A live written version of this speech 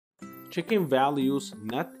Checking values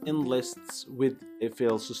not in lists with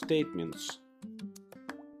if-else statements.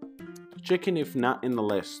 Checking if not in a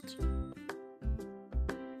list.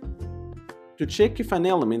 To check if an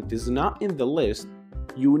element is not in the list,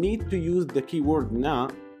 you need to use the keyword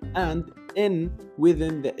not and in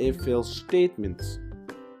within the if-else statements.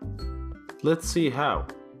 Let's see how.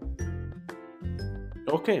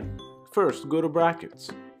 Okay, first go to brackets.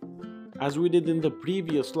 As we did in the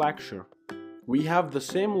previous lecture, we have the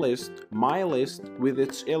same list, my list, with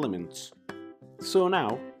its elements. So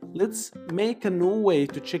now, let's make a new way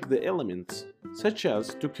to check the elements, such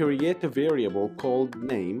as to create a variable called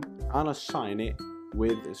name and assign it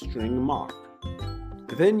with a string mark.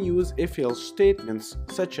 Then use if-else statements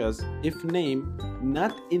such as if name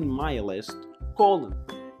not in my list, colon.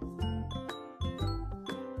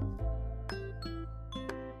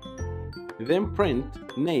 Then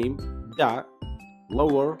print name dot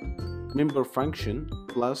lower member function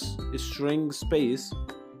plus string space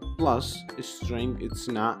plus string it's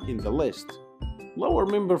not in the list. Lower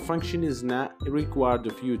member function is not required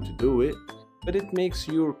of you to do it, but it makes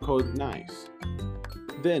your code nice.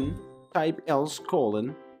 Then type else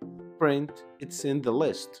colon print it's in the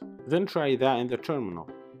list. Then try that in the terminal.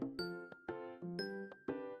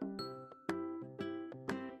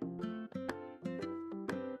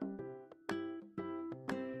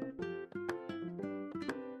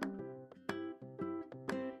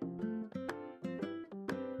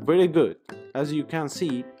 Very good. As you can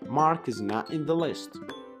see, Mark is not in the list.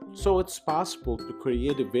 So it's possible to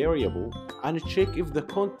create a variable and check if the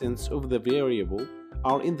contents of the variable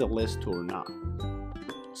are in the list or not.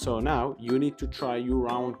 So now you need to try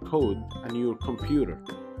your own code on your computer.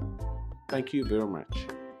 Thank you very much.